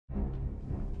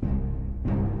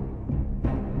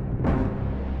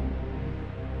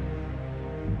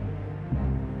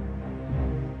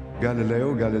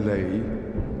Galileo Galilei,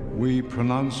 we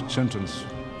pronounce sentence.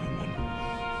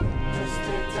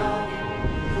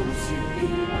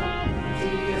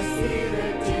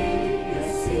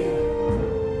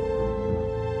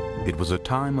 It was a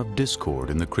time of discord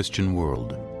in the Christian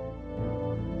world.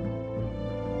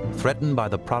 Threatened by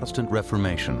the Protestant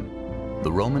Reformation,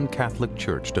 the Roman Catholic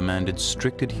Church demanded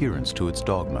strict adherence to its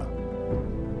dogma,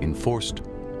 enforced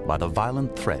by the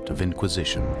violent threat of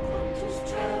Inquisition.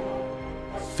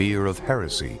 Fear of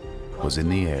heresy was in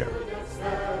the air.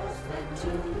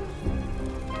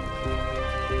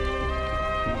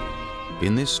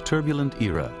 In this turbulent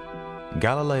era,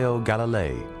 Galileo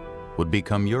Galilei would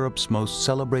become Europe's most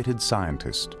celebrated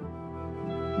scientist.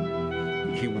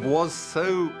 He was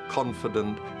so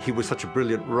confident, he was such a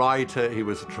brilliant writer, he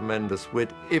was a tremendous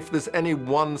wit. If there's any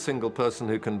one single person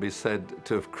who can be said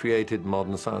to have created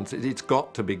modern science, it's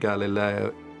got to be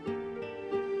Galileo.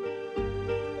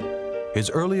 His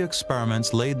early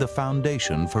experiments laid the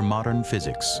foundation for modern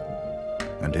physics,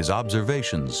 and his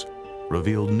observations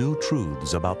revealed new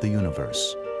truths about the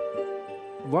universe.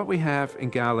 What we have in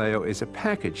Galileo is a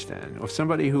package, then, of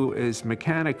somebody who is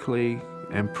mechanically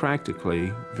and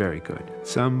practically very good.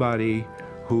 Somebody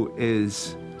who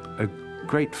is a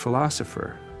great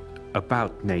philosopher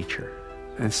about nature,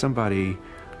 and somebody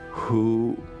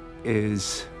who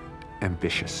is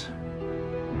ambitious.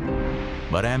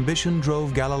 But ambition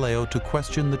drove Galileo to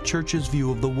question the Church's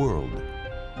view of the world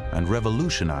and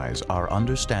revolutionize our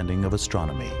understanding of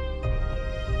astronomy.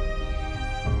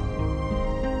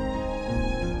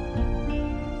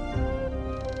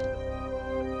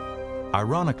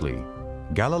 Ironically,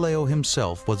 Galileo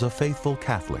himself was a faithful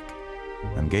Catholic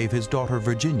and gave his daughter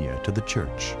Virginia to the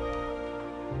Church.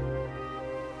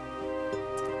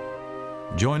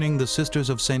 Joining the Sisters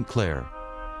of St. Clare,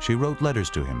 she wrote letters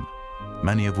to him,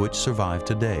 many of which survive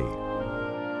today.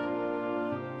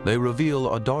 They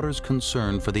reveal a daughter's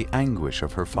concern for the anguish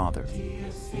of her father,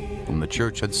 whom the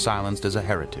Church had silenced as a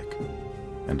heretic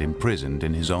and imprisoned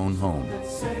in his own home.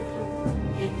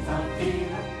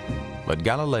 But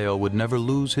Galileo would never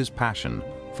lose his passion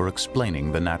for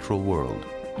explaining the natural world.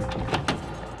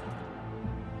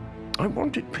 I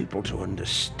wanted people to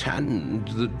understand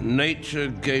that nature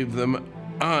gave them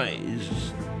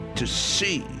eyes to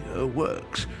see her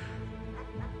works,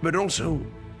 but also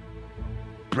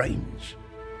brains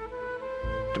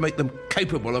to make them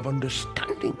capable of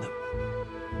understanding them.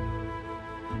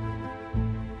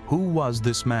 Who was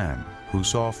this man who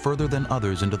saw further than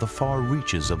others into the far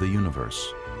reaches of the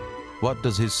universe? What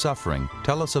does his suffering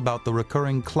tell us about the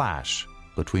recurring clash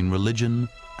between religion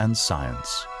and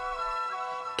science?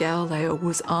 Galileo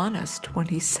was honest when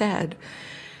he said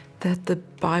that the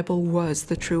Bible was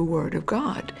the true word of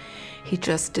God. He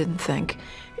just didn't think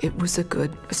it was a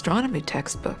good astronomy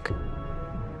textbook.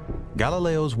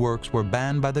 Galileo's works were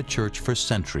banned by the Church for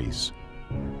centuries,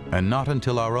 and not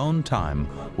until our own time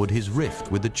would his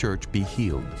rift with the Church be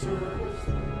healed.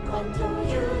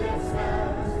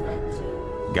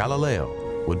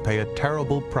 Galileo would pay a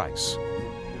terrible price,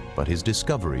 but his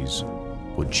discoveries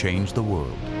would change the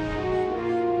world.